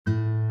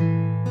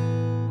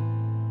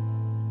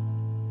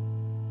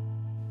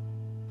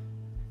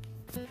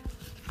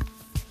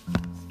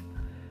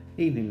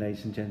Evening,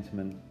 ladies and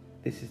gentlemen.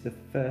 This is the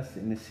first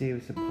in a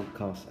series of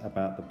podcasts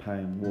about the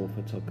poem War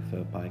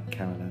Photographer by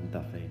Carol Ann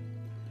Duffy.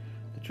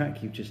 The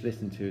track you've just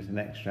listened to is an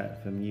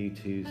extract from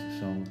U2's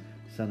song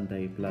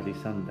Sunday Bloody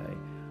Sunday,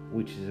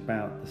 which is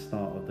about the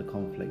start of the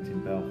conflict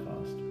in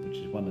Belfast, which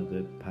is one of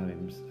the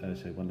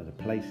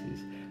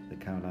places that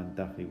Carol Ann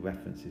Duffy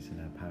references in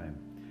her poem.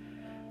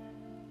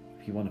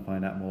 If you want to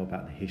find out more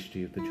about the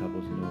history of the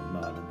Troubles in Northern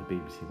Ireland, the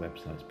BBC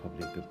website is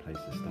probably a good place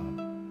to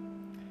start.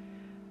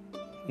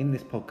 In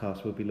this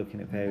podcast, we'll be looking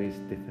at various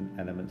different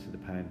elements of the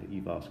poem that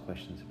you've asked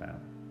questions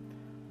about.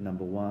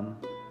 Number 1,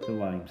 the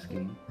rhyme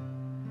scheme.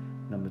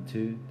 Number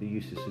 2, the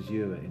use of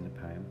caesura in the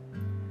poem.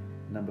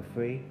 Number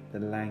 3, the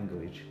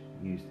language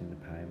used in the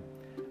poem.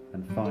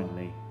 And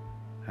finally,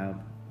 how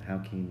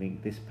can you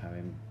link this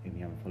poem in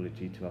the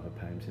anthology to other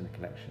poems in the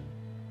collection?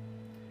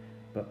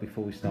 But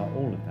before we start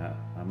all of that,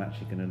 I'm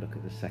actually going to look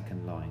at the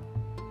second line.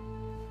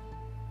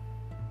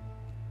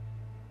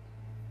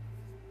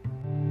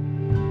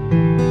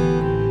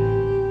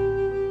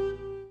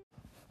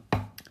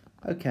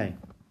 Okay,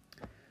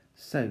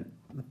 so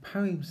the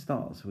poem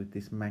starts with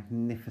this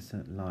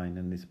magnificent line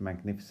and this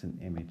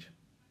magnificent image.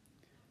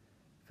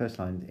 First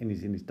line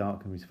is in his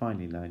dark and his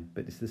finely line,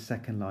 but it's the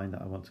second line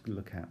that I want to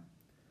look at.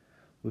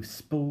 With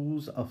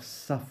spools of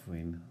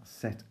suffering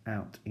set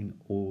out in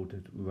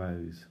ordered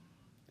rows.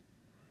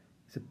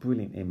 It's a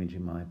brilliant image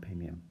in my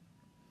opinion.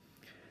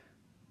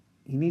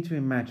 You need to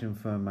imagine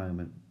for a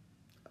moment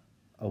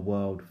a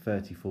world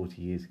 30,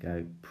 40 years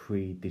ago,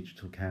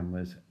 pre-digital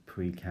cameras,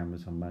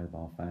 pre-cameras on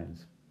mobile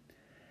phones.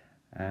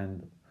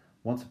 And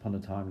once upon a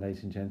time,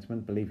 ladies and gentlemen,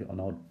 believe it or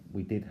not,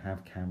 we did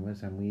have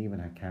cameras, and we even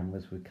had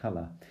cameras with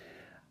colour.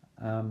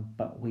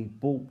 But we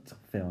bought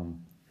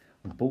film.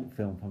 We bought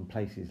film from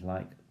places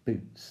like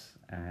Boots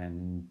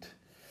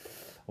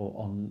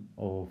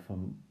or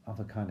from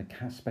other kind of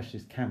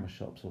specialist camera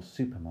shops or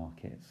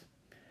supermarkets.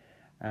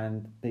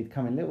 And they'd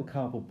come in little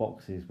cardboard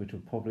boxes, which were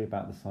probably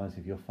about the size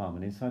of your thumb.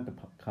 And inside the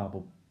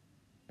cardboard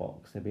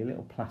box, there'd be a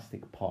little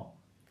plastic pot,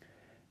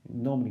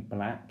 normally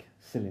black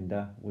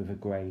cylinder with a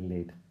grey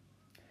lid.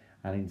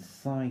 And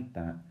inside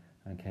that,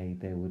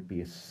 there would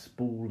be a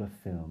spool of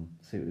film.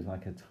 So it was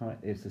like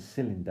a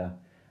cylinder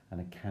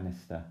and a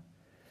canister.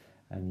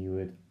 And you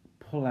would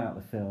pull out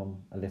the film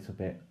a little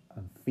bit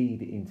and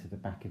feed it into the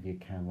back of your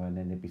camera, and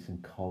then there'd be some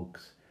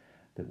cogs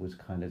that was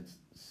kind of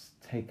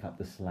take up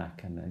the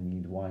slack, and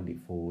you'd wind it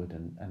forward,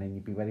 and then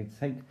you'd be ready to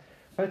take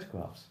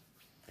photographs.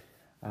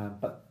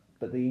 But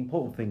the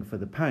important thing for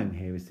the poem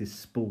here is this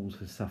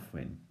spools of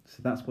suffering.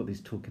 So that's what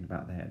he's talking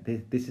about there.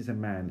 This is a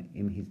man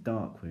in his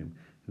darkroom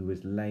who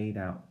has laid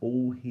out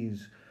all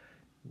his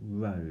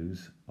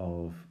rows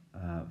of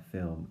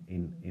film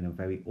in a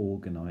very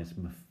organised,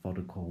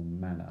 methodical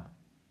manner.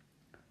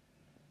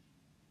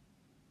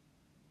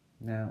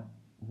 Now,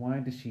 why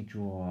does she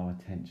draw our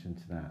attention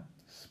to that?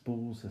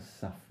 Spools of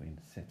suffering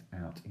set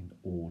out in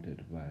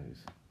ordered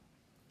rows.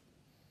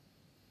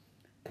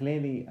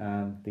 Clearly,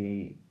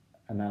 the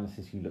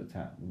analysis you looked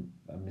at,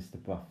 Mr.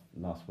 Bruff,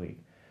 last week,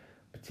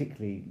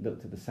 particularly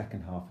looked at the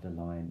second half of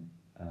the line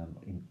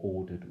in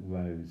ordered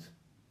rows.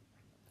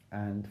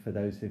 And for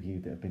those of you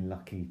that have been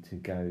lucky to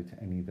go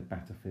to any of the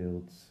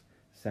battlefields,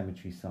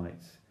 cemetery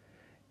sites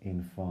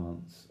in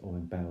France or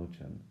in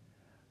Belgium,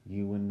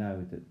 you will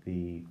know that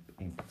the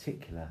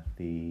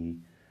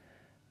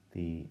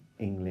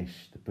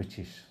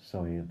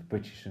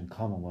British and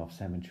Commonwealth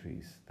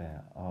cemeteries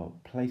there are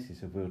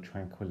places of real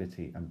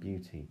tranquility and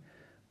beauty,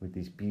 with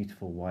these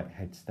beautiful white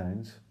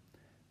headstones,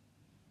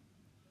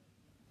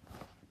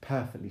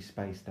 perfectly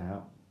spaced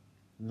out,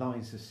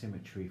 lines of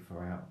symmetry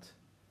throughout,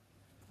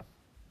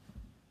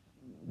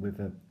 with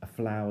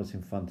flowers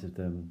in front of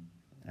them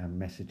and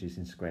messages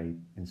inscribed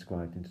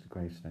into the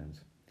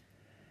gravestones.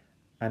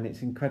 And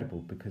it's incredible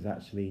because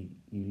actually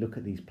you look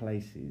at these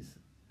places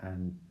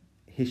and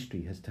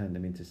history has turned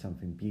them into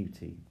something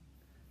beauty.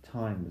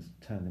 Time has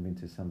turned them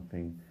into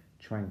something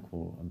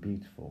tranquil and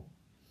beautiful.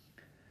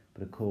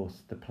 But of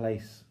course, the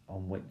place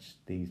on which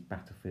these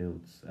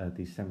battlefields,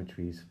 these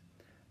cemeteries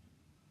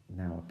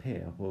now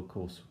appear, were of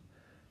course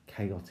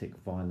chaotic,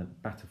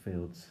 violent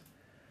battlefields.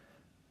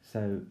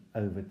 So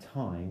over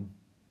time,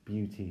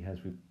 beauty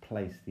has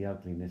replaced the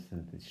ugliness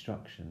and the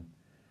destruction.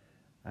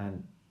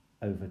 And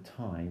over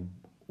time,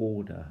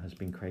 order has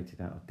been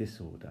created out of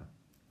disorder.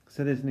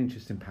 So there's an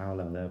interesting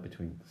parallel there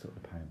between sort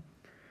of the poem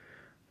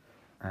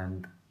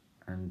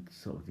and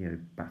sort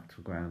of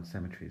battleground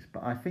cemeteries.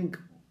 But I think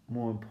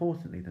more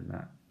importantly than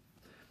that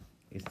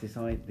is this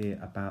idea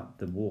about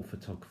the war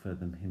photographer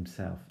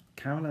himself.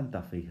 Carol Ann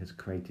Duffy has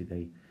created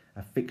a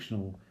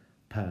fictional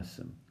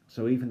person.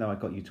 So even though I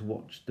got you to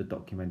watch the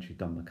documentary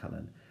Don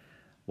McCullum,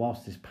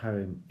 whilst this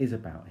poem is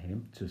about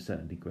him to a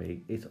certain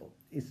degree, it's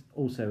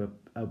also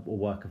a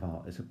work of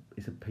art.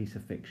 It's a piece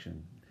of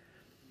fiction,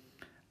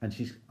 and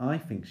I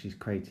think she's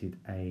created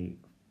a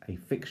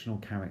fictional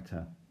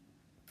character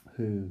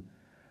who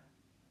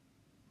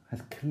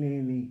has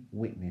clearly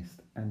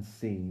witnessed and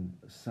seen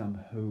some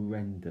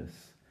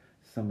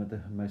of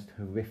the most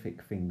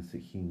horrific things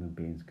that human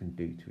beings can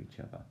do to each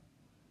other.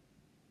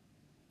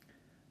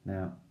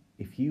 Now,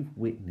 if you've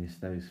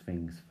witnessed those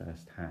things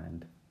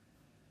firsthand,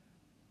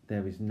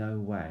 there is no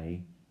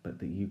way but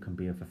that you can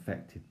be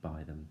affected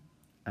by them,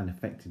 and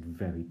affected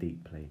very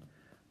deeply.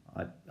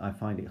 I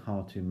find it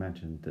hard to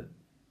imagine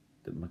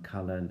that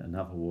McCullum and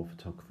other war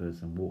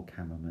photographers and war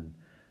cameramen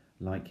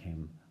like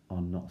him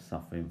are not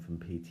suffering from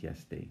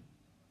PTSD.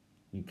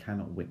 You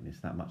cannot witness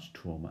that much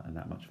trauma and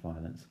that much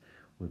violence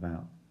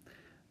without,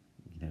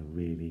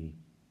 really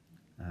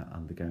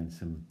undergoing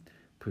some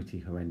pretty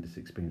horrendous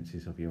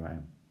experiences of your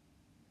own.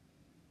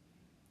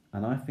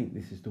 And I think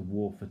this is the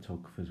war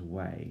photographer's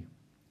way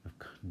of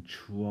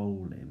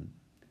controlling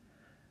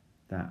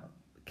that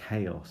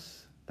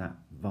chaos, that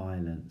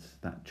violence,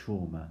 that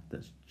trauma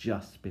that's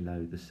just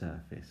below the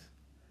surface.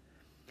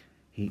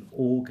 He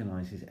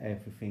organises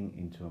everything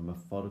into a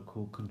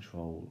methodical,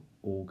 controlled,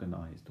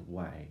 organised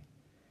way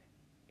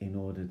in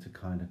order to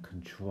kind of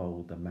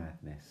control the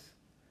madness,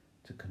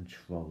 to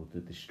control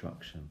the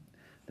destruction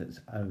that's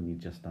only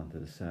just under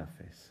the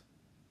surface.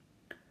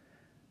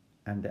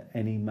 And at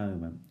any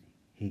moment,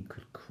 he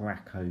could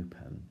crack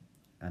open,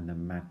 and the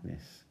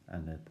madness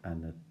and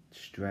the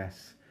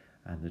stress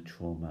and the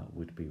trauma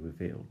would be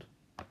revealed.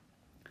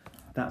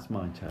 That's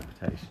my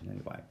interpretation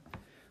anyway.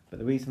 But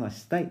the reason I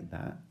state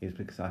that is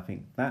because I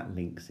think that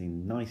links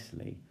in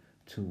nicely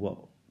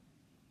to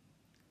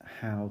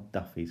how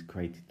Duffy's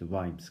created the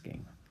rhyme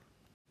scheme.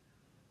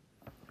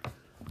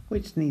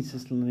 Which leads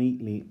us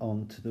neatly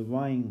on to the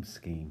rhyme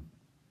scheme.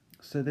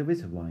 So there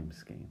is a rhyme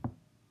scheme.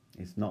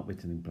 It's not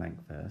written in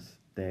blank verse.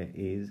 There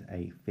is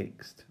a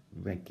fixed,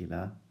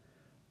 regular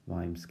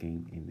rhyme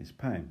scheme in this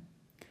poem.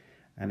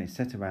 And it's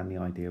set around the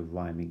idea of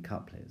rhyming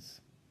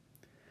couplets.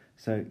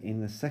 So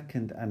in the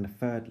second and the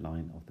third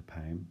line of the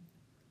poem,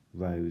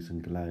 rose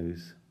and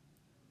glows,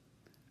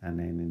 and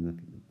then in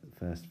the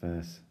first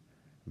verse,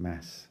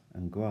 mass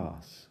and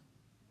grass.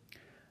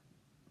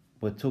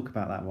 We'll talk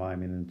about that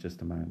rhyme in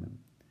just a moment.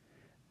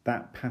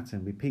 That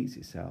pattern repeats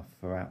itself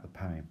throughout the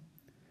poem.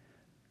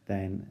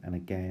 Then and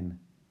again,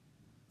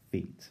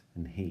 feet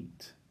and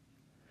heat,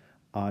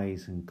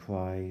 eyes and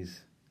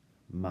cries,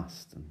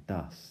 must and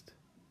dust,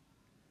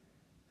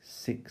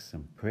 six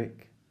and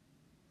prick,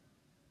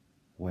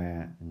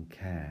 wear and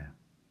care.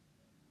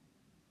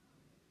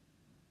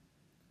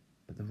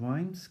 But the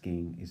rhyme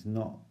scheme is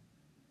not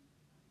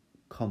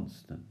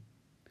constant.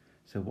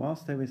 So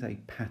whilst there is a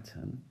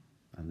pattern,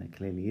 and there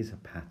clearly is a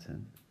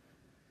pattern,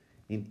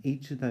 in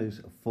each of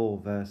those 4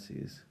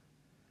 verses,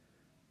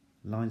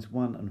 lines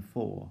 1 and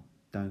 4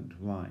 don't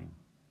rhyme.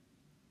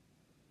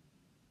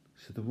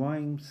 So the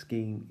rhyme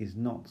scheme is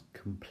not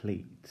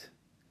complete.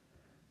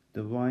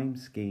 The rhyme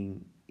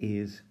scheme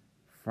is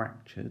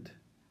fractured,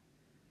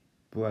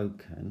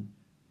 broken,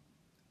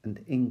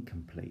 and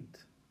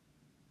incomplete.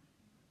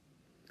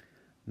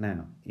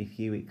 Now, if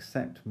you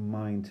accept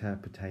my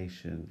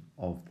interpretation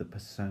of the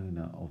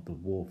persona of the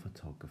war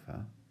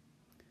photographer,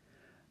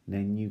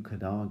 then you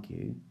could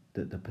argue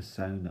that the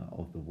persona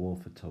of the war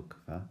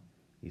photographer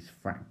is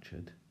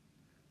fractured,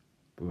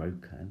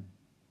 broken,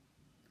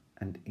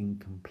 and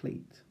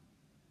incomplete.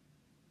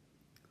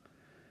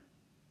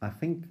 I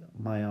think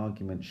my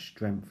argument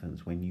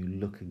strengthens when you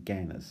look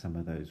again at some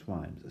of those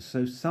rhymes.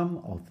 So some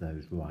of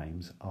those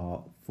rhymes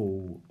are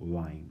full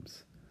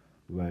rhymes.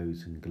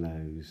 Rose and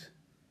glows,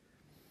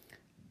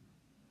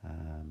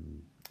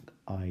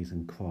 eyes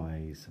and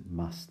cries,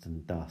 must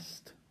and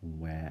dust, and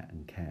wear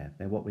and care.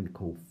 They're what we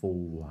call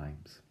full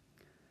rhymes.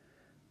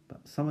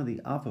 But some of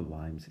the other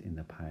rhymes in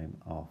the poem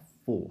are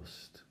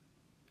forced,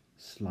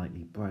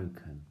 slightly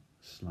broken,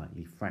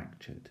 slightly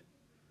fractured.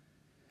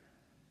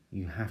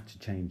 You have to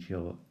change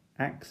your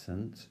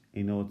accent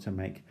in order to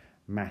make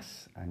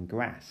mass and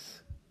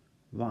grass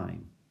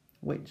rhyme,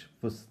 which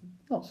for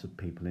lots of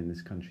people in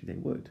this country they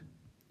would.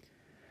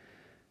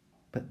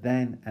 But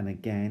then and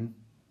again,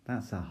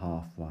 that's a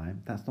half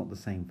rhyme. That's not the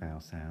same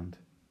vowel sound.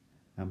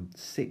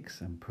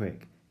 Six and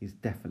prick is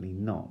definitely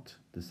not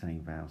the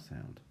same vowel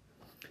sound.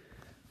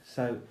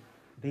 So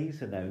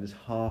these are known as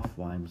half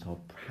rhymes or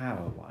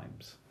power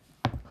rhymes.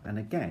 And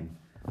again,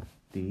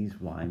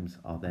 these rhymes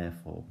are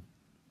therefore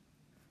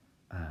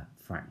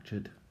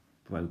fractured,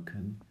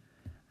 broken,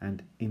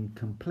 and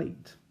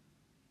incomplete.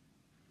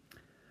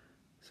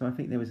 So I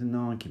think there is an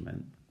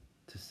argument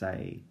to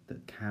say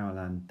that Carol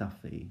Ann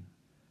Duffy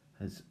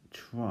has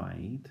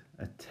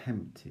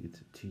attempted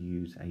to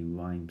use a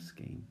rhyme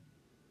scheme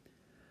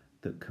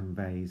that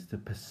conveys the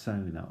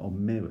persona or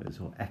mirrors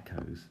or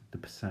echoes the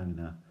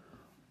persona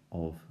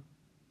of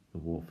the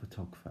war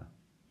photographer.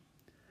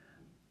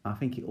 I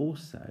think it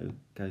also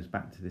goes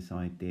back to this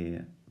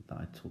idea that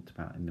I talked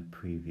about in the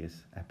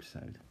previous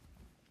episode.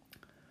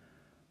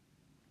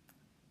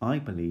 I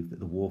believe that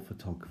the war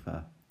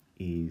photographer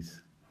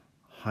is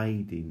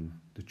hiding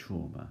the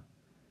trauma,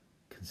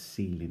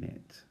 concealing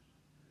it,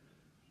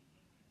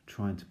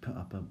 trying to put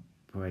up a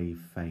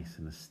brave face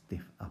and a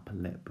stiff upper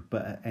lip,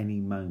 but at any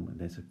moment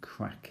there's a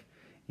crack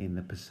in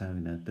the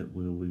persona that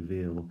will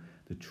reveal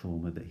the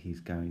trauma that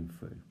he's going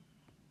through.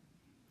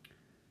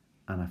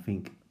 And I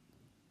think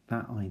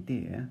that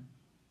idea,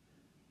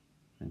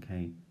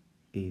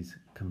 is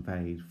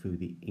conveyed through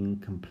the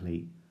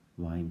incomplete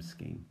rhyme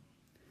scheme.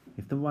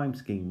 If the rhyme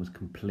scheme was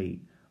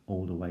complete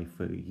all the way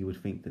through, you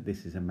would think that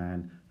this is a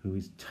man who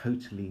is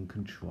totally in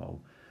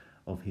control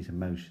of his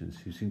emotions,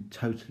 who's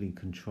totally in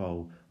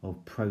control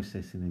of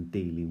processing and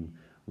dealing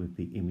with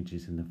the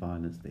images and the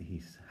violence that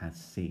he has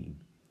seen.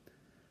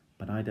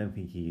 But I don't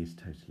think he is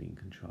totally in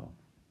control.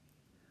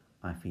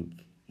 I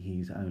think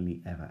he's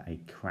only ever a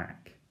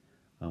crack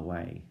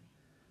away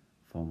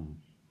from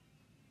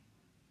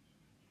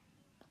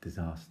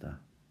disaster.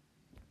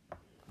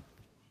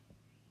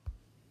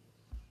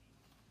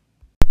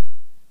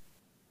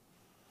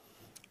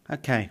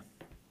 Okay,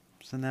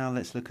 so now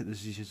let's look at the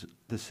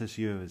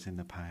caesuras in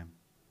the poem.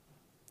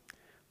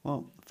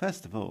 Well,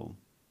 first of all,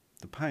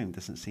 the poem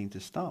doesn't seem to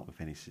start with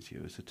any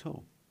caesuras at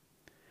all.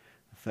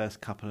 The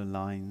first couple of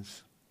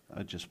lines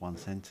are just one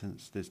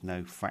sentence. There's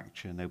no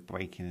fracture, no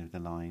breaking of the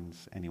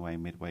lines anyway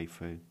midway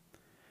through.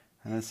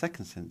 And the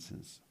second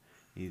sentence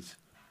is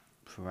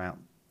throughout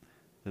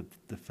the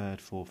third,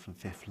 fourth and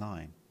fifth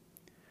line.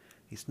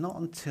 It's not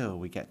until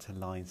we get to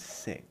line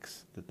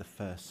 6 that the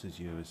first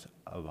caesuras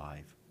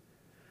arrive.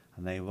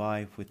 And they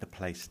arrive with the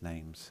place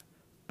names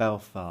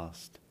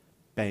Belfast,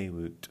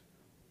 Beirut,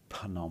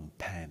 Phnom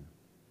Penh.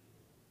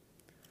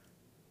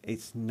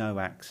 It's no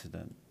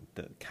accident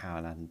that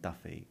Carol Ann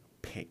Duffy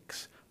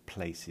picks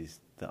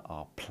places that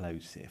are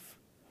plosive,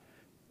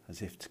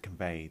 as if to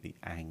convey the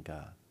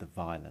anger, the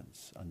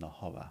violence and the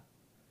horror.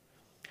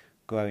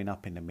 Growing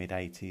up in the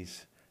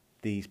mid-80s,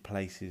 these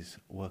places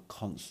were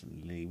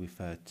constantly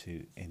referred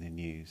to in the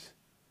news.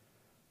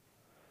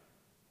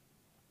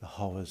 The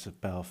horrors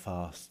of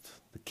Belfast,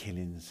 the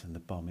killings and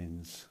the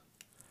bombings,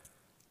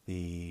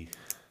 the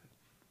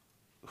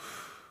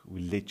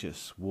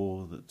religious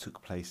war that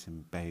took place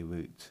in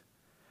Beirut,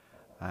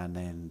 and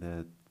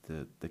then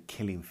the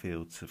killing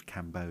fields of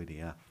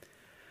Cambodia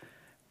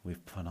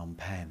with Phnom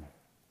Penh.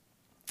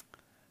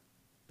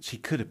 She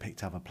could have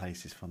picked other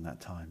places from that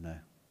time though.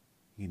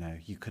 You know,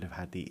 you could have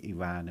had the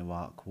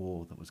Iran-Iraq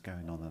war that was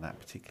going on at that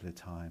particular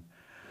time.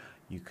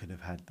 You could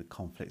have had the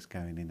conflicts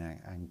going in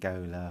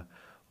Angola,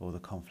 or the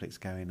conflicts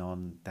going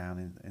on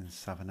down in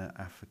southern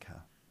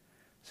Africa.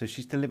 So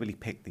she's deliberately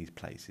picked these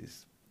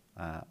places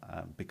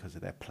because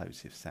of their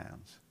plosive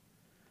sounds.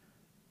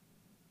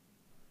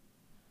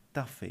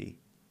 Duffy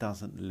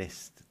doesn't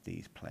list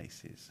these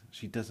places.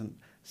 She doesn't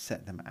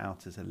set them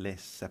out as a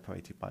list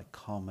separated by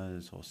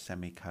commas or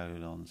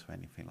semicolons or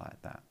anything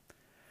like that.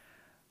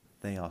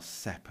 They are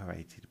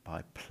separated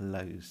by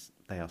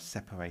they are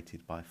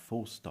separated by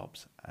full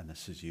stops and a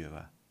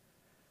caesura.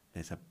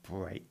 There's a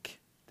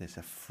break. There's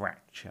a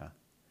fracture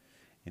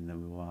in the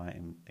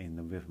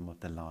rhythm of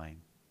the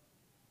line.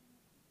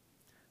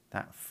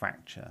 That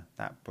fracture,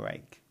 that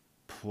break,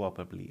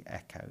 probably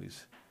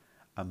echoes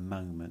a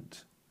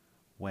moment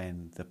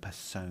when the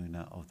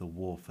persona of the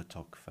war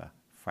photographer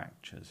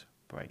fractures,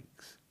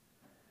 breaks,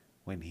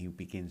 when he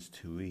begins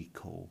to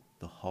recall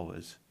the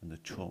horrors and the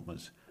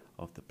traumas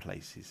of the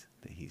places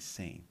that he's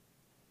seen.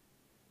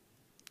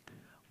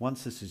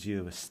 Once the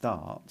caesura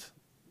start,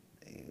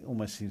 it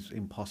almost seems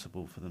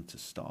impossible for them to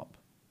stop.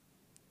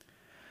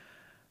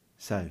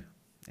 So,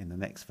 in the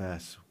next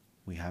verse,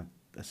 we have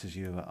a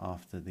caesura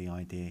after the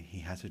idea he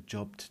has a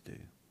job to do.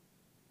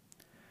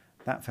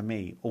 That, for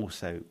me,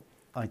 also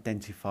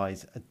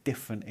identifies a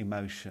different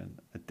emotion,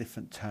 a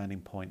different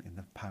turning point in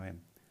the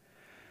poem.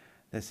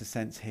 There's a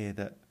sense here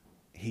that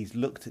he's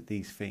looked at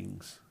these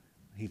things,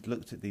 he's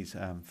looked at these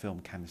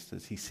film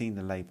canisters, he's seen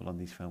the label on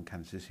these film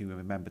canisters, he will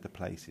remember the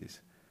places.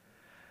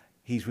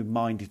 He's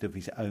reminded of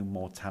his own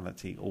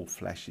mortality, all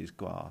flesh is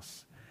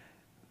grass.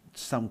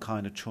 Some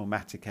kind of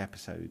traumatic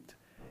episode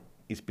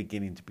is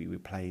beginning to be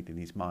replayed in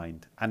his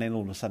mind, and then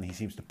all of a sudden he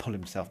seems to pull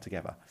himself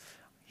together.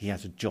 He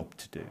has a job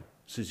to do.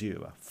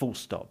 Caesura, full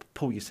stop.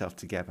 Pull yourself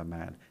together,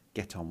 man.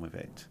 Get on with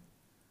it.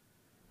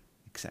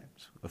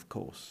 Except, of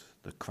course,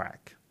 the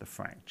crack, the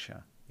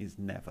fracture is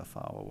never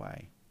far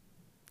away.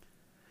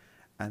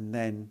 And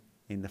then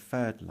in the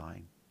third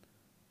line,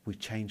 we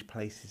change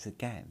places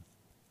again.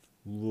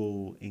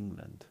 Rural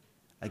England,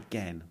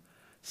 again,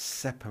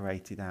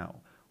 separated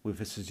out with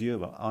a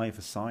caesura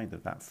either side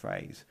of that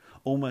phrase,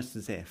 almost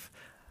as if,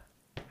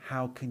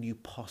 how can you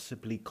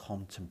possibly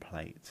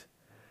contemplate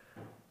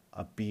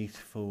a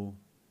beautiful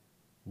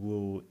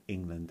rural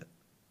England,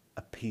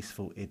 a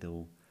peaceful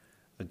idyll,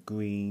 a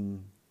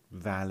green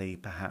valley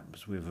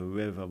perhaps with a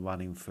river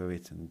running through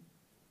it and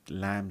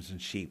lambs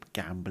and sheep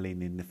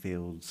gambling in the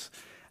fields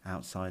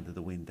outside of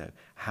the window?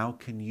 How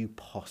can you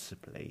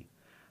possibly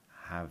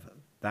have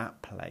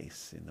that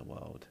place in the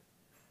world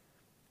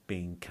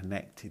being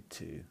connected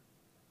to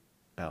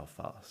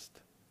Belfast,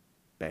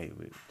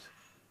 Beirut,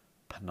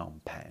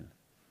 Phnom Penh?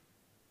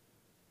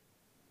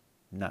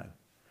 No,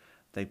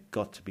 they've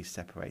got to be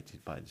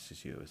separated by the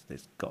caesuras.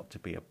 There's got to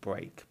be a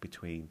break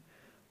between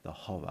the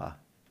horror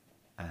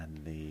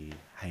and the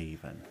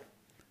haven.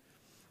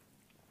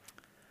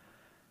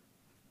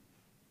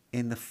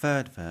 In the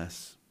third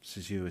verse,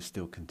 caesuras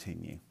still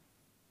continue,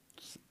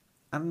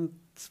 and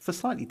for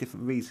slightly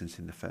different reasons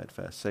in the third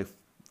verse. So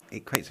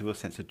it creates a real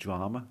sense of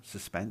drama,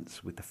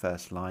 suspense with the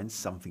first line,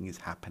 something is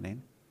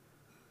happening.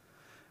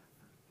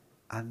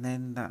 And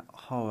then that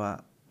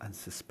horror and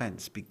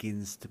suspense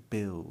begins to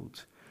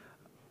build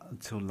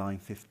until line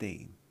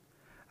 15.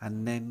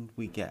 And then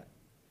we get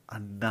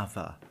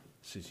another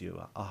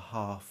caesura, a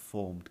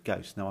half-formed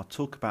ghost. Now, I'll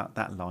talk about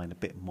that line a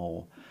bit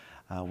more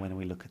when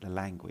we look at the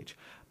language.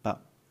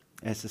 But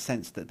there's a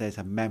sense that there's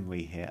a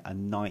memory here, a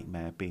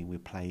nightmare being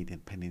replayed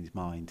in his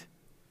mind.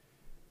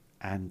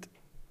 And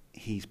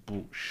he's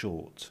brought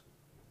short.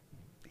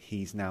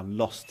 He's now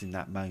lost in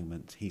that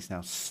moment. He's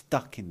now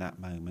stuck in that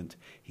moment.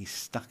 He's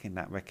stuck in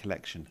that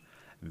recollection,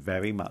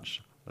 very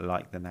much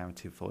like the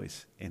narrative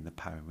voice in the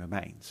poem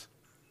remains.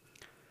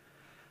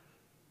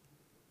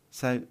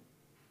 So,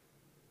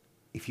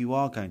 if you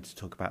are going to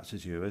talk about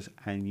caesuras,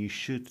 and you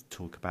should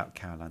talk about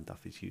Caroline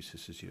Duffy's use of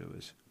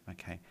caesuras,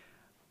 okay,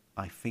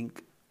 I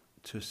think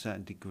to a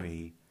certain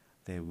degree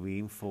they're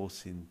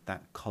reinforcing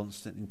that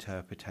constant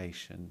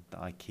interpretation that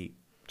I keep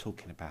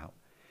talking about,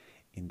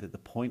 in that the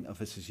point of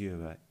a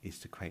caesura is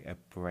to create a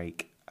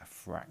break, a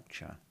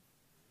fracture.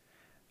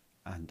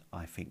 And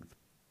I think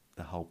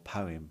the whole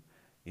poem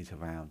is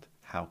around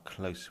how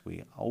close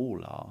we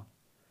all are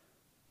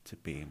to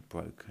being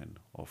broken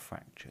or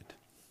fractured.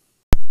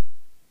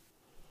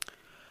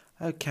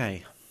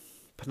 Okay,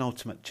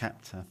 penultimate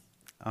chapter.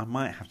 I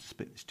might have to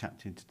split this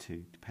chapter into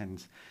two,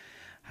 depends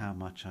how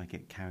much I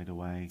get carried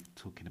away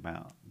talking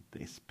about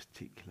this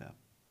particular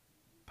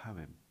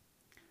poem.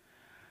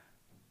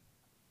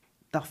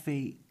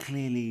 Duffy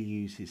clearly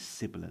uses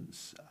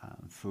sibilance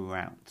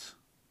throughout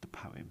the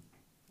poem.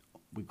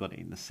 We've got it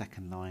in the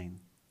second line,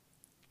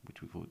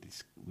 which we've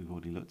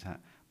already looked at,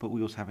 but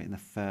we also have it in the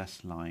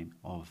first line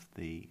of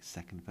the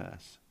second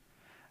verse,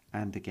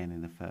 and again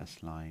in the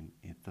first line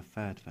in the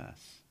third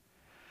verse.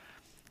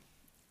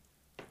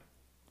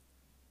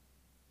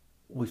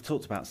 We've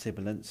talked about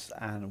sibilance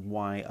and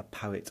why a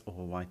poet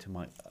or a writer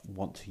might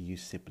want to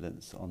use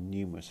sibilance on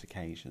numerous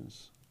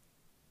occasions.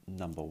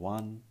 Number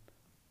one,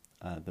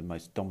 the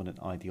most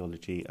dominant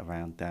ideology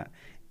around that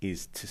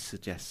is to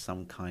suggest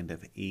some kind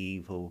of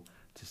evil,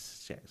 to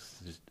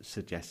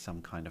suggest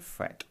some kind of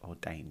threat or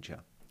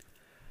danger.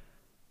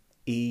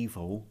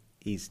 Evil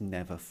is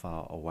never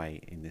far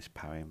away in this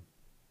poem.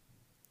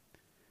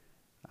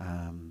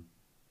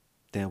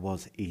 There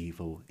was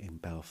evil in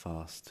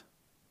Belfast.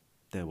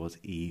 There was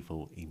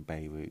evil in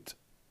Beirut.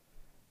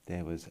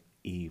 There was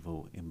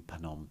evil in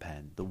Phnom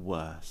Penh, the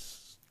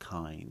worst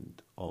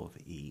kind of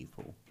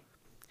evil.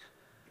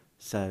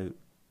 So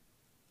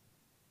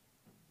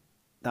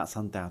that's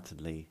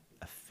undoubtedly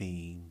a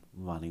theme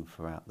running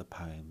throughout the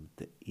poem,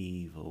 that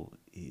evil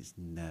is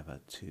never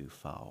too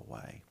far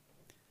away.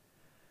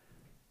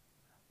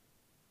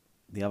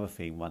 The other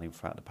theme running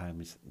throughout the poem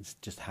is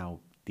just how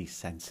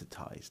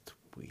desensitized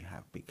we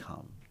have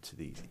become to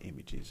these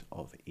images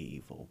of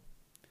evil.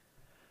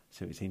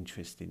 So it's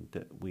interesting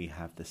that we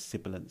have the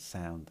sibilant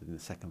sound in the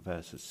second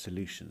verse of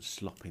solutions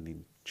slopping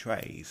in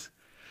trays,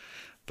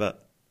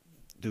 but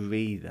the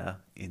reader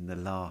in the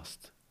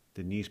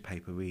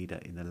newspaper reader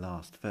in the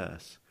last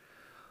verse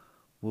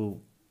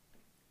will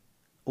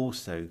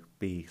also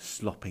be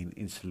slopping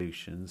in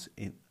solutions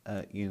in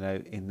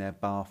their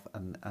bath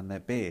and their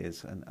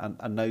beers,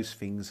 and those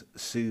things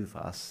soothe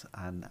us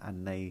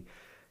and they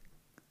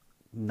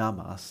numb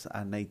us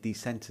and they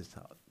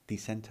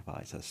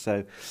desensitize us.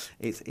 So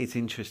it's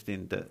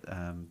interesting that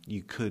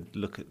you could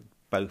look at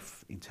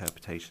both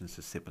interpretations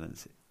of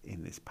sibilance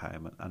in this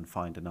poem and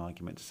find an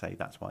argument to say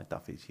that's why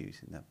Duffy's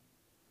using them.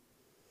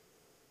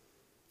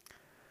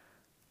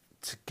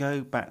 To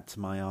go back to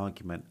my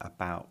argument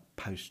about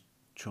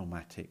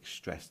post-traumatic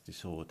stress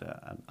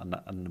disorder,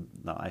 and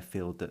I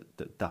feel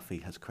that Duffy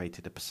has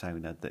created a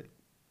persona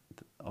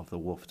of the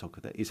war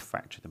photographer that is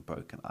fractured and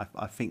broken.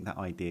 I think that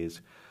idea is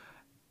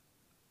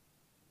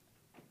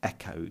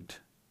echoed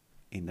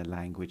in the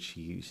language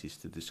he uses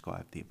to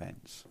describe the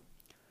events.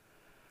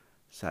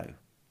 So,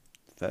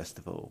 first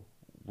of all,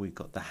 we've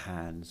got the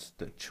hands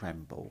that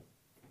tremble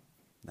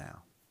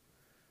now.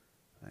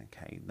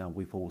 Okay, now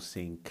we've all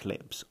seen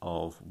clips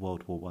of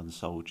World War I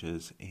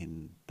soldiers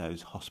in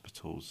those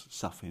hospitals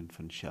suffering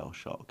from shell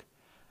shock,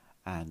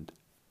 and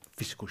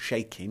physical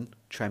shaking,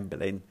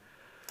 trembling,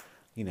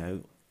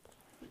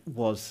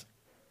 was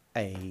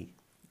a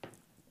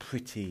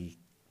pretty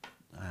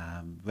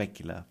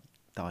regular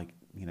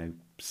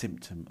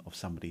symptom of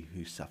somebody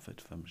who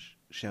suffered from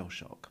shell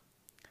shock.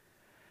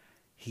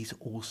 He's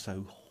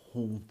also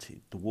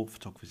haunted. The war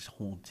photographer is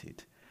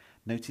haunted.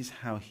 Notice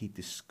how he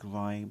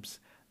describes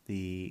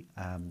the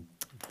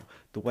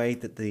way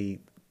that the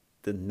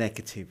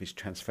negative is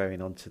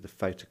transferring onto the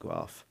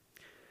photograph.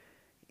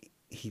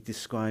 He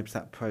describes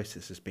that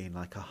process as being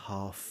like a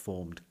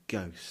half-formed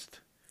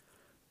ghost.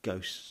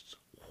 Ghosts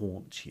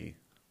haunt you,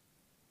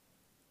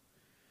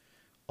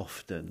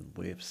 often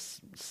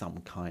with some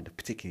kind of,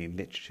 particularly in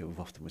literature,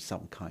 often with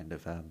some kind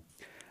of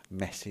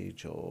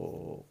message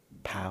or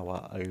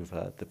power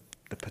over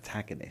the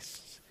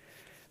protagonists.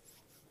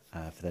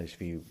 For those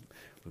of you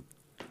with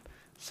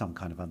some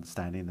kind of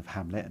understanding of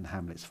Hamlet and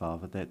Hamlet's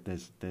father.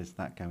 There's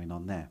that going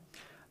on there.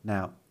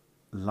 Now,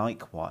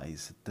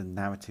 likewise, the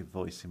narrative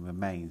voice in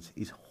Remains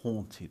is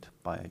haunted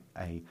by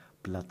a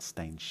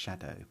blood-stained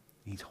shadow.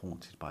 He's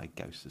haunted by a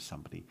ghost of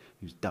somebody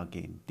who's dug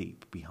in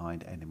deep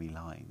behind enemy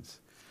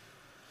lines.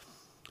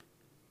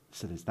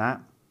 So there's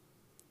that.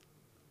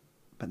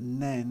 But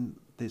then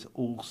there's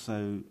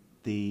also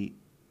the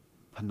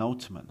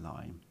penultimate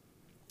line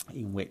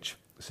in which,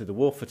 so the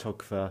war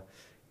photographer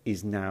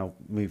is now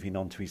moving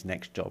on to his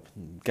next job,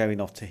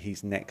 going off to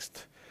his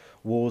next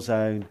war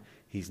zone,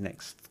 his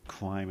next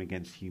crime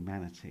against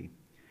humanity.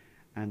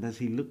 And as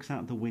he looks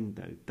out the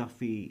window,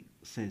 Duffy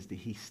says that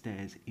he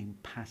stares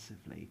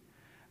impassively.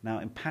 Now,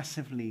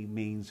 impassively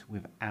means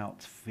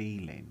without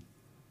feeling.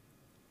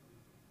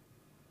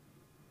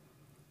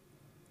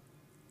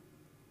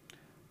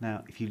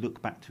 Now, if you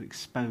look back to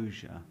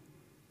Exposure,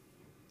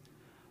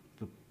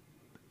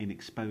 in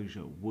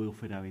Exposure,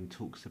 Wilfred Owen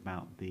talks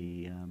about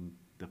the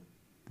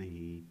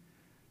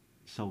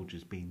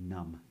soldiers being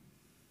numb,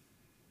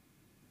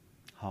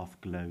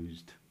 half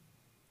glozed.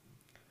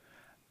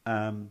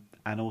 And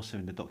also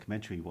in the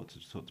documentary, what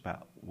talked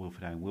about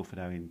Wilfred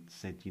Owen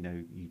said,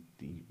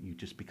 you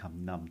just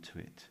become numb to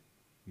it.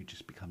 You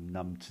just become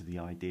numb to the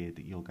idea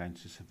that you're going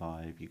to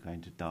survive, you're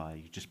going to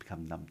die. You just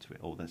become numb to it.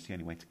 Oh, that's the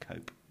only way to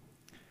cope.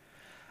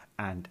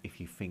 And if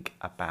you think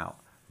about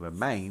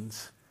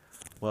Remains,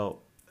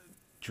 well,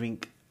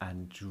 drink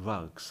and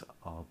drugs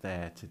are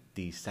there to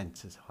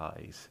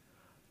desensitize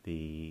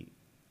the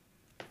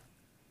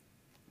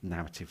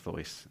narrative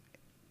voice,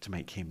 to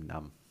make him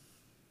numb,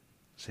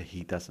 so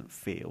he doesn't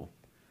feel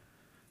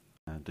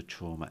the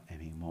trauma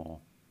anymore.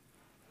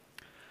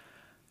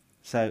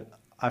 So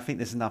I think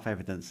there's enough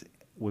evidence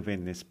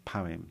within this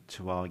poem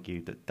to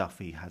argue that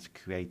Duffy has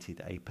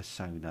created a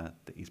persona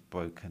that is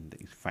broken,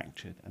 that is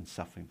fractured and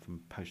suffering from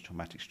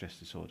post-traumatic stress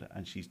disorder,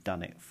 and she's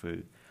done it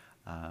through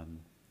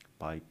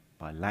by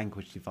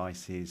language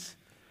devices,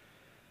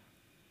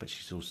 but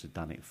she's also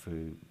done it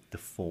through the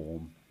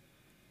form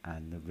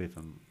and the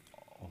rhythm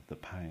of the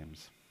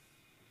poems.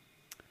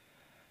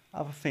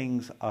 Other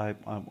things I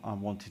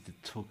wanted to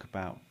talk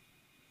about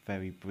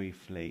very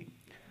briefly.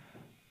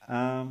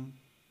 The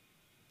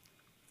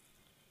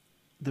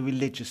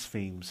religious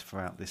themes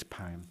throughout this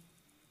poem.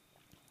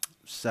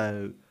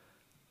 So,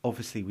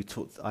 obviously,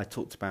 I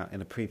talked about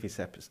in a previous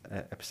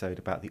episode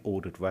about the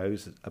ordered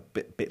rows, a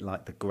bit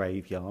like the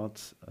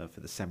graveyards for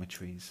the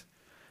cemeteries.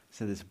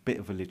 So there's a bit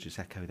of religious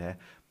echo there,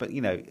 but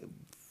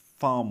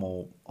far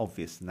more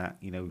obvious than that.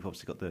 We've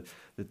obviously got the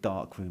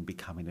dark room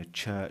becoming a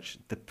church,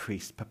 the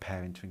priest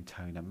preparing to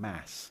intone a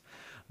mass.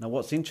 Now,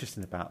 what's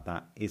interesting about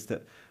that is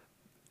that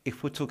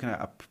if we're talking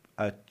about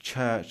a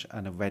church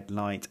and a red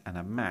light and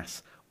a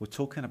mass, we're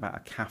talking about a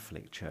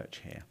Catholic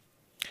church here.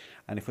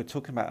 And if we're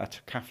talking about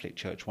a Catholic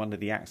church, one of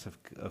the acts of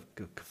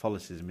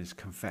Catholicism is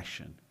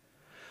confession.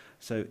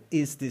 So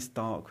is this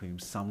dark room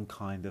some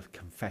kind of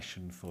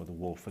confession for the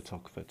war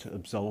photographer to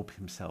absolve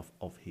himself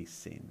of his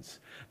sins?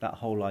 That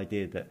whole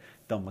idea that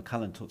Don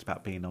McCullum talked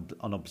about being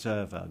an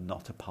observer,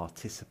 not a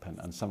participant,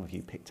 and some of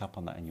you picked up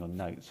on that in your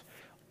notes.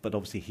 But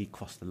obviously he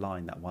crossed the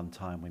line that one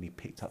time when he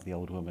picked up the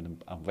old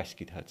woman and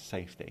rescued her to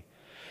safety.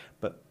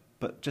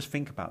 But just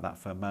think about that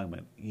for a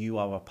moment. You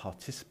are a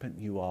participant,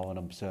 you are an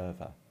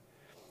observer.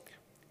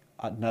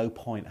 At no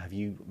point have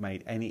you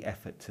made any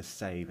effort to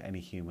save any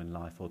human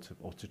life or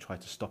to try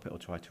to stop it or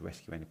try to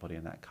rescue anybody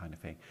and that kind of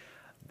thing.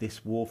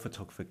 This war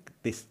photographer,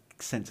 this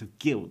sense of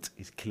guilt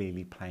is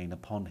clearly playing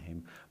upon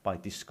him by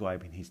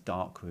describing his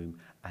darkroom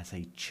as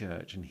a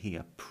church and he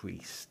a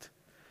priest.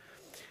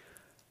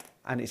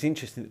 And it's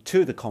interesting that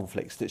two of the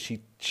conflicts that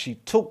she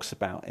talks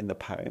about in the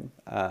poem,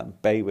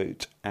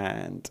 Beirut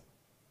and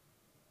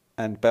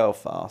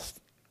Belfast,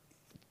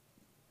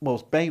 well,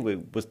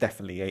 Beirut was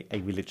definitely a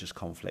religious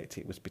conflict.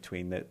 It was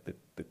between the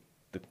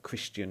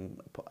Christian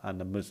and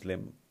the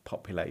Muslim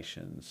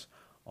populations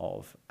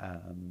of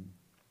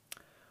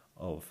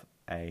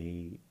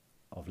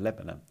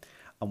Lebanon.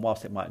 And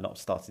whilst it might not have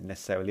started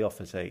necessarily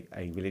off as a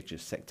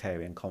religious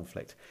sectarian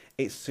conflict,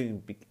 it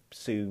soon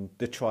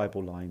the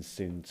tribal lines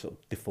soon sort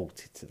of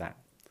defaulted to that.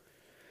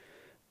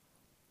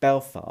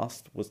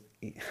 Belfast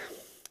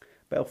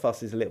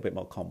is a little bit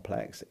more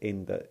complex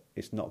in that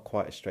it's not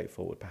quite as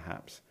straightforward,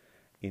 perhaps,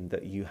 in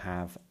that you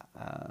have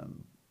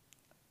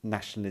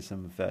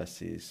nationalism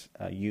versus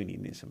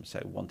unionism,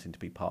 so wanting to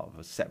be part of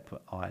a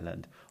separate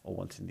island or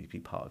wanting to be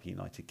part of the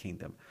United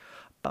Kingdom.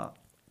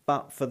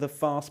 But for the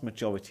vast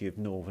majority of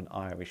Northern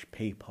Irish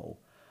people,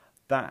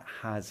 that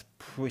has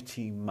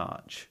pretty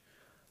much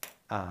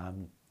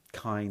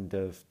kind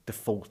of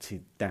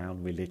defaulted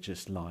down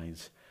religious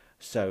lines.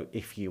 So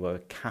if you were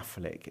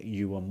Catholic,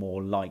 you were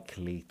more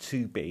likely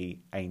to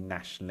be a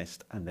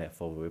nationalist and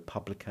therefore a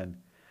Republican.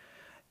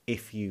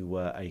 If you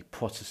were a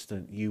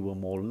Protestant, you were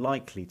more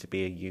likely to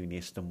be a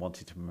unionist and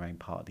wanted to remain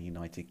part of the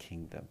United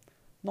Kingdom.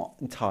 Not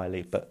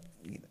entirely, but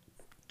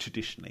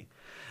traditionally.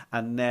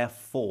 And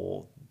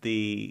therefore,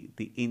 the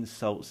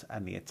insults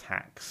and the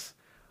attacks,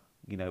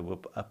 were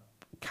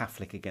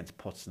Catholic against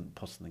Protestant,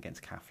 Protestant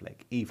against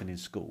Catholic, even in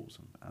schools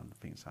and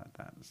things like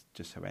that. It's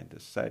just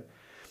horrendous. So,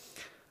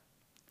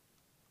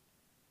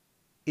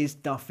 is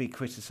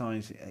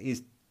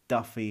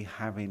Duffy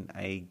having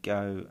a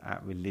go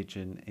at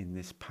religion in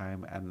this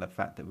poem, and the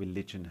fact that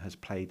religion has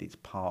played its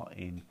part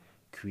in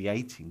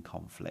creating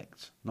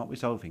conflict, not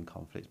resolving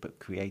conflict, but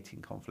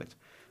creating conflict?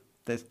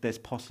 There's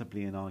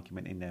possibly an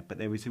argument in there, but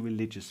there is a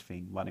religious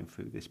theme running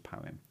through this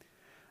poem,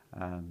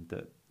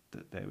 that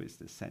there is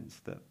the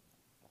sense that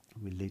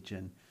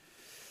religion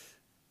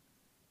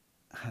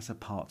has a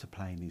part to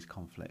play in these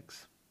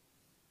conflicts.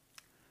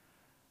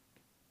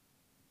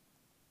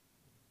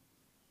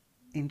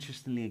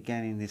 Interestingly,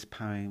 again in this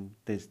poem,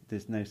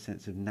 there's no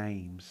sense of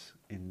names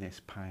in this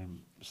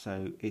poem,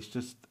 so it's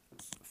just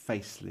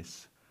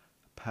faceless,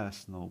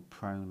 personal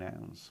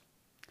pronouns.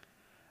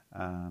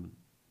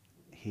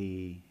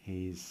 He,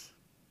 his,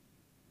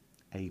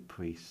 a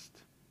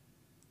priest,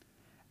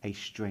 a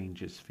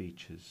stranger's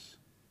features,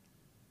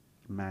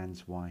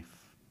 man's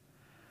wife.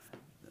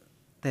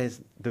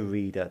 There's the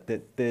reader.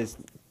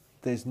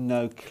 There's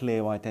no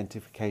clear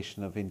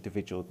identification of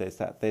individual. There's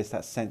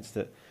that sense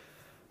that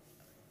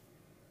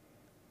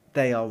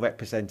they are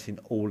representing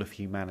all of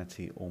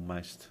humanity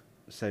almost.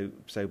 So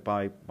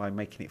by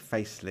making it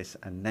faceless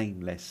and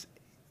nameless,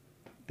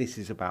 this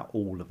is about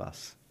all of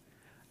us,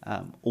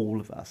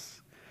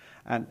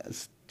 And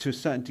to a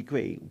certain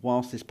degree,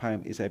 whilst this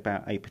poem is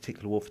about a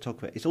particular war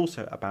photographer, it's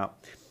also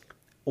about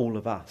all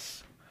of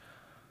us.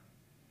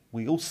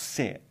 We all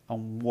sit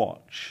and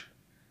watch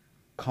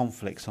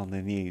conflicts on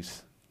the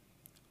news.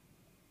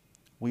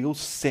 We all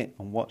sit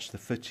and watch the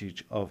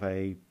footage of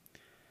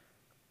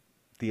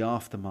the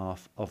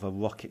aftermath of a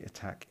rocket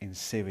attack in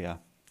Syria.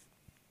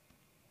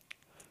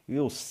 We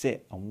all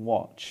sit and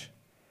watch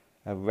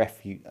a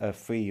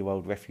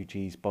 3-year-old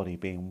refugee's body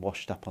being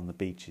washed up on the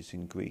beaches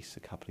in Greece a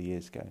couple of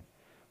years ago.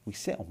 We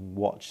sit and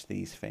watch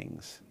these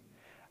things,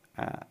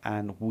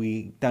 and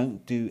we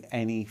don't do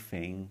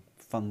anything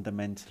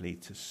fundamentally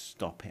to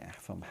stop it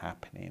from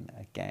happening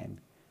again.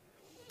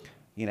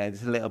 You know,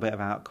 there's a little bit of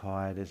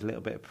outcry, there's a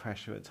little bit of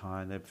pressure at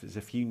times, there's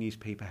a few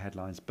newspaper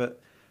headlines,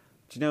 but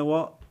do you know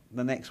what?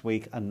 The next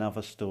week,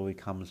 another story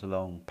comes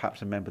along.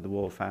 Perhaps a member of the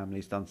royal family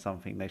has done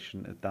something they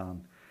shouldn't have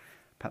done.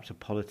 Perhaps a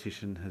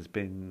politician has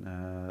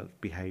been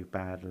behaved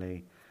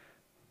badly.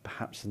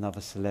 Perhaps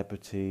another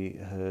celebrity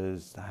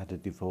has had a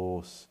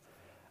divorce,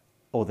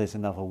 or there's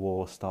another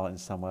war starting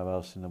somewhere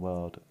else in the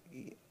world.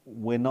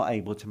 We're not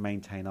able to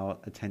maintain our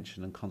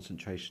attention and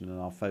concentration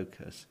and our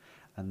focus,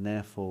 and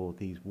therefore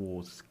these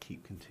wars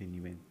keep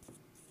continuing.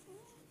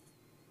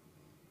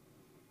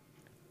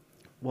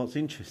 What's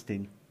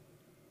interesting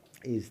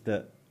is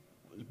that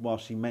while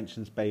she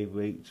mentions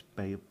Beirut,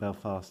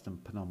 Belfast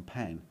and Phnom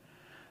Penh,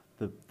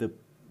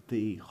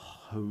 the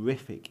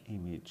horrific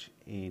image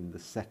in the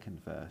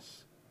second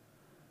verse,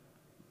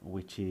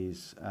 which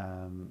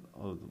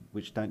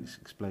don't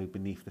explode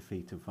beneath the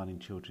feet of running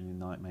children in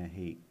nightmare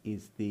heat,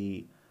 is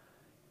the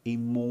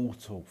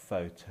immortal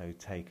photo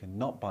taken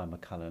not by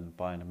McCullen,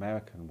 by an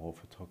American war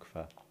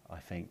photographer, I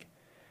think,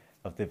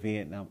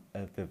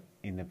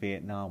 in the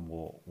Vietnam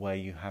War, where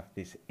you have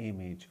this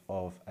image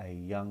of a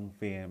young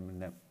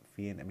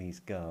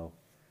Vietnamese girl,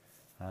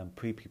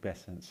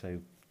 prepubescent,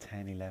 so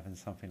 10, 11,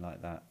 something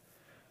like that,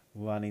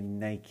 running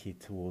naked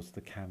towards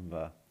the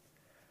camera,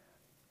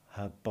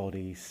 her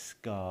body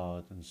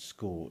scarred and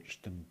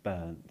scorched and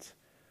burnt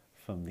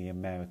from the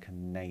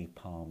American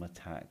napalm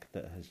attack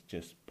that has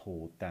just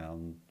poured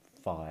down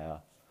fire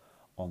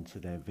onto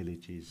their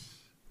villages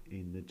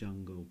in the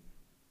jungle.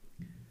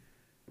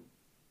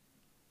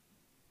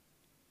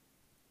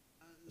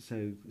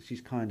 So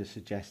she's kind of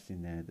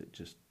suggesting there that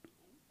just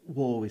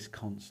war is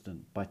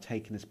constant by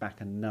taking us back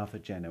another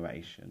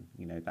generation.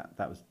 You know,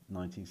 that was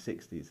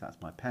 1960s,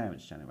 that's my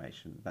parents'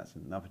 generation, that's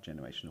another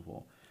generation of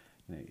war.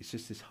 You know, it's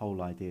just this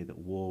whole idea that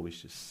war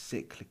is just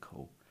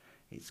cyclical,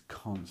 it's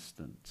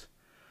constant.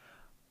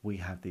 We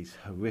have these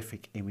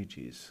horrific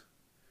images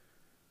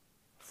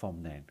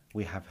from then.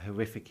 We have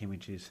horrific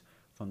images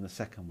from the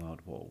Second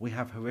World War. We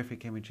have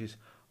horrific images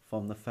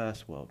from the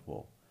First World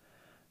War.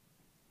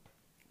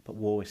 But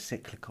war is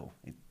cyclical,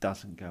 it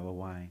doesn't go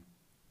away.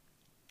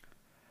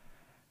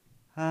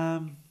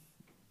 One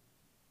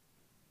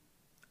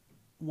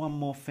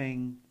more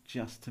thing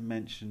just to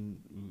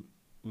mention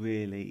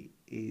really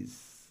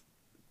is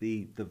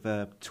the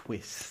verb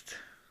twist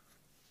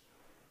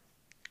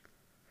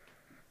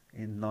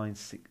in line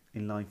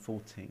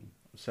 14.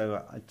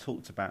 So I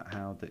talked about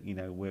how that, you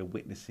know, we're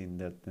witnessing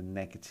the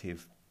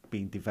negative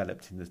being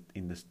developed in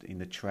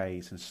the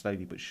trays, and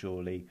slowly but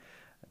surely,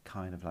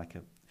 kind of like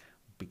a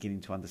beginning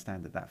to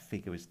understand that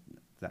figure is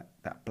that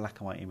black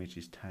and white image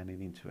is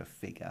turning into a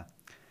figure.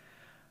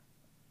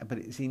 But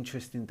it's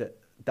interesting that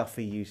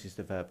Duffy uses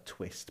the verb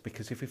twist,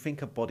 because if we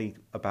think about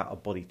a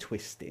body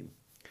twisting,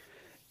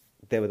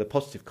 there are the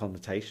positive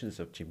connotations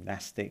of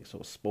gymnastics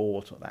or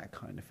sport or that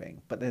kind of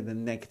thing, but then the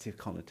negative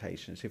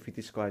connotations. If we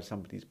describe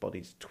somebody's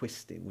body's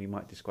twisting, we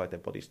might describe their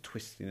body's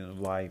twisting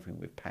and writhing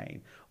with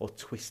pain, or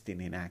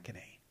twisting in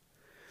agony.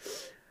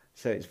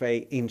 So it's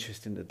very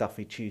interesting that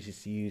Duffy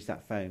chooses to use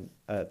that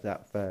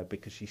that verb,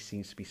 because she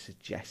seems to be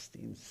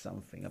suggesting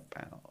something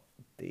about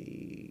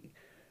the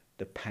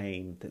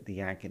pain, that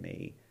the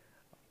agony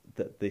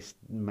that this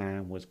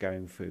man was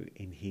going through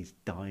in his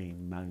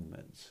dying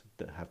moments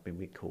that have been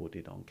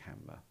recorded on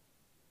camera.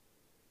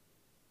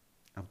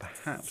 And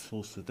perhaps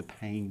also the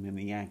pain and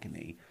the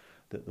agony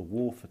that the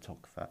war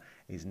photographer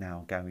is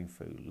now going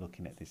through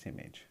looking at this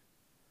image.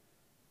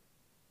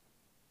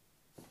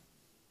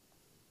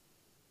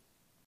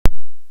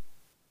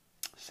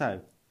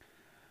 So,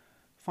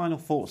 final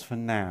thoughts for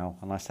now,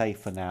 and I say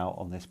for now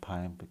on this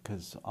poem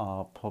because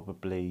I'll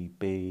probably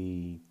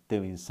be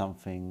doing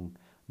something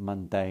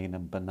mundane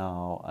and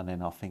banal, and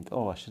then I'll think,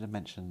 oh, I should have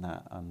mentioned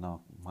that, and I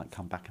might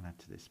come back and add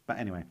to this. But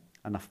anyway,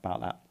 enough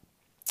about that.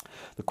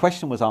 The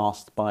question was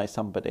asked by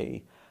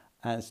somebody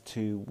as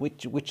to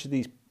which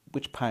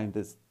poem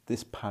does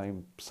this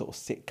poem sort of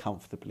sit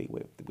comfortably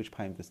with? Which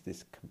poem does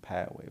this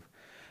compare with?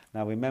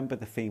 Now, remember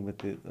the theme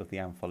of the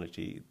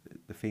anthology.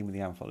 The theme of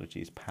the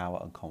anthology is power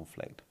and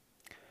conflict.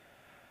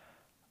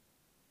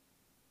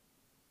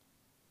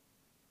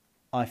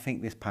 I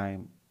think this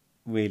poem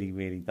really,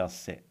 really does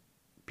sit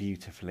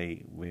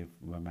beautifully with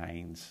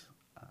Remains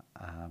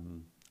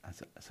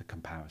as a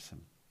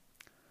comparison.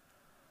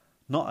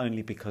 Not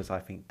only because I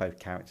think both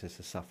characters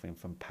are suffering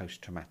from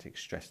post-traumatic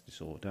stress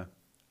disorder.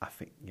 I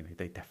think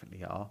they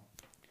definitely are.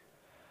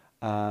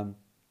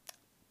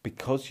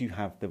 Because you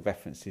have the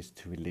references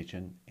to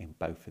religion in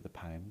both of the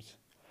poems,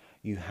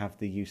 you have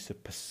the use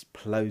of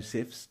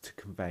plosives to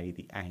convey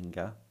the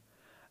anger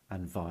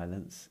and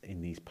violence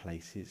in these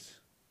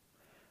places,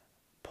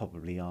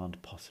 probably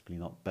armed, possibly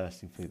not,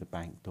 bursting through the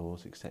bank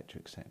doors,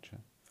 etc., etc.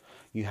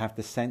 You have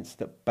the sense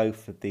that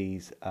both of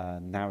these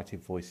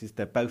narrative voices,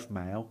 they're both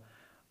male,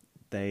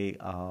 they're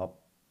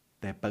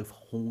both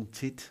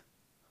haunted,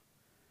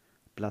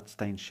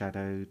 bloodstained,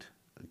 shadowed,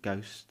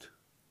 ghost,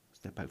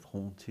 they're both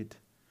haunted.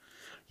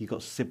 You've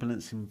got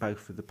sibilance in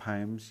both of the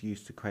poems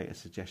used to create a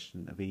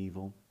suggestion of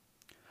evil.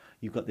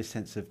 You've got this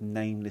sense of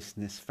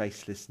namelessness,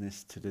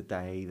 facelessness to the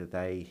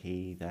day,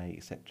 he, they,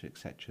 etc.,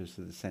 etc.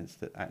 So the sense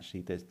that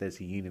actually there's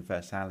a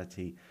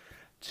universality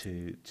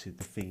to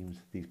the themes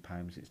of these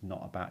poems. It's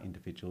not about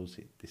individuals.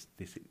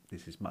 This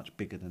is much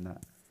bigger than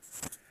that.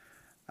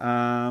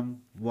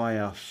 Why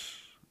else?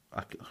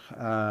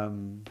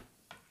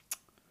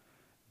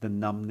 The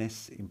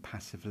numbness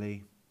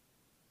impassively.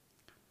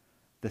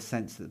 The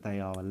sense that they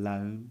are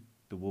alone.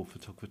 The war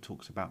photographer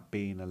talks about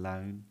being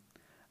alone,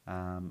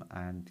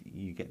 and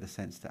you get the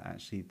sense that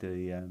actually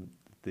the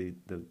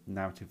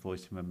narrative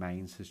voice in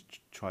Remains has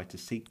tried to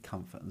seek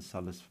comfort and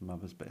solace from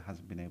others, but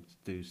hasn't been able to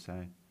do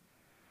so.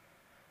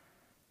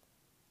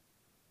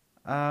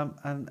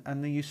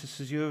 And the use of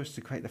caesuras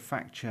to create the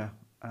fracture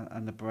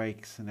and the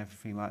breaks and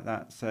everything like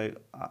that. So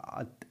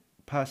I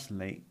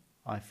personally,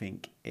 I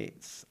think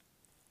it's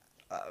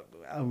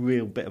a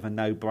real bit of a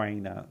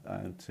no-brainer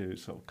to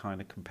sort of kind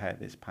of compare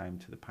this poem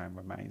to the poem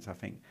Remains. I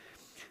think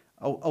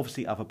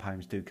obviously other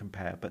poems do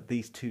compare, but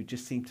these two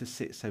just seem to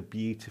sit so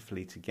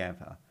beautifully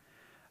together,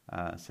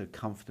 so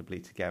comfortably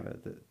together,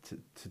 that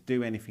to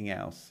do anything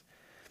else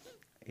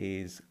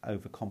is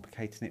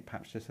overcomplicating it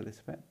perhaps just a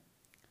little bit.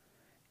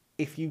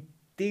 If you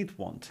did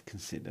want to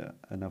consider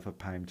another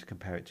poem to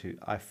compare it to,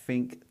 I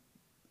think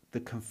the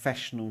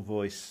confessional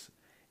voice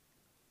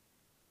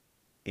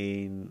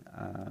in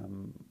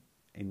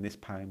this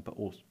poem, but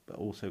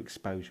also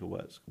Exposure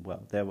works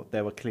well.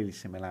 There were clearly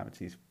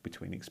similarities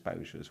between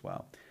Exposure as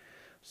well.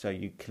 So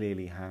you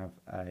clearly have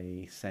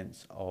a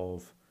sense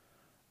of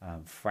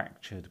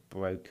fractured,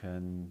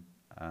 broken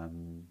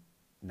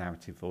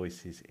narrative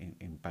voices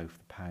in both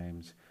the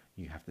poems.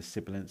 You have the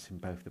sibilance in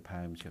both the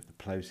poems. You have the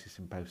plosives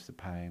in both the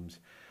poems.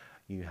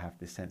 You have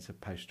this sense of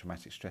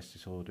post-traumatic stress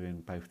disorder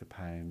in both the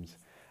poems,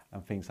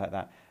 and things like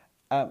that.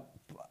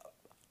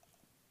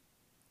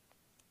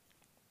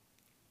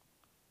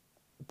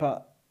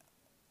 But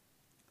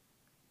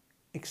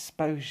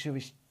Exposure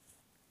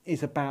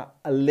is about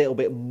a little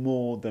bit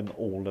more than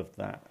all of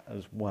that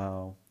as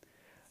well.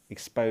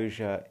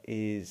 Exposure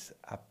is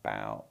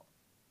about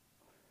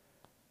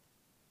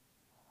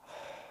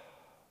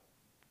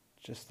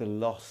just the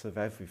loss of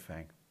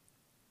everything.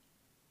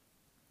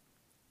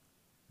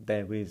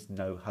 There is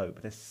no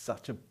hope. There's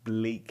such a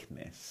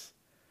bleakness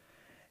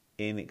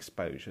in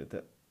Exposure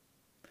that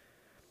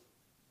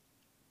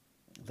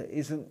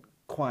isn't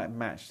quite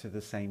matched to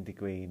the same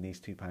degree in these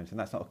two poems. And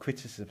that's not a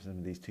criticism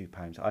of these two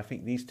poems. I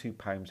think these two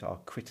poems are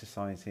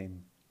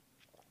criticising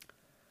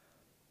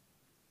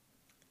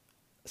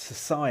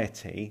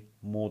society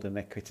more than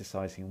they're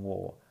criticising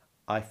war.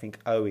 I think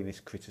Owen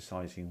is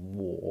criticising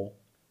war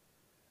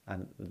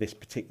and the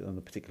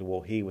particular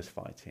war he was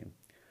fighting,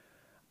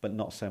 but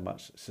not so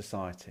much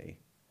society.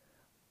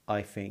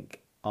 I think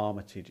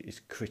Armitage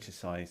is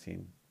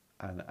criticising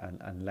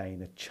and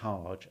laying a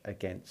charge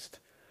against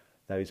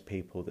those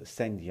people that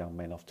send young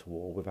men off to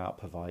war without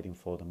providing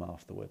for them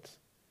afterwards.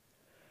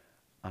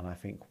 And I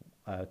think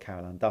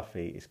Caroline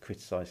Duffy is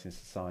criticising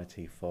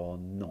society for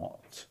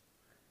not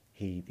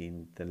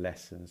heeding the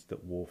lessons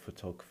that war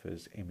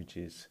photographers'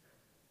 images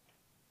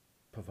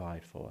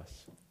provide for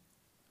us.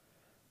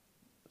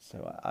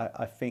 So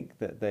I think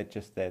that they're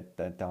just their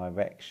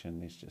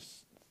direction is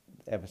just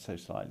ever so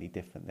slightly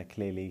different. They're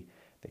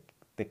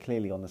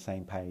clearly on the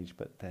same page,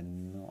 but they're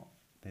not.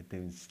 They're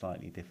doing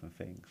slightly different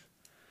things.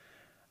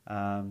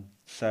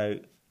 So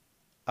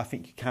I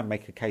think you can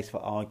make a case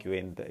for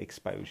arguing that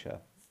Exposure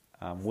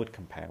would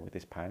compare with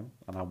this poem,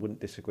 and I wouldn't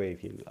disagree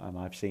with you. And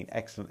I've seen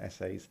excellent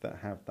essays that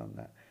have done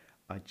that.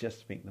 I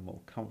just think the more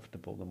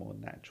comfortable, the more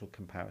natural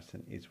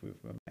comparison is with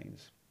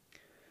Remains.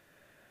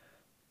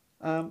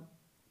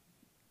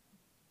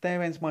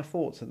 There ends my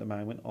thoughts at the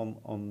moment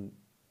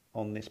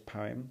on this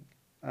poem.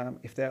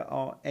 If there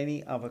are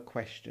any other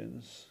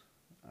questions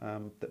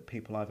that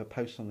people either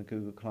post on the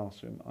Google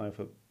Classroom,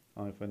 either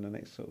in the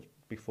next sort of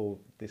before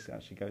this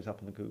actually goes up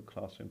on the Google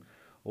Classroom,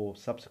 or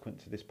subsequent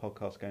to this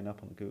podcast going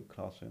up on the Google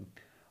Classroom,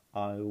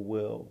 I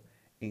will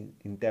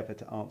endeavour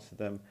to answer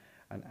them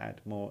and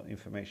add more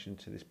information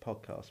to this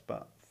podcast.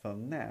 But for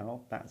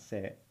now, that's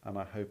it, and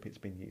I hope it's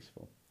been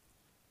useful.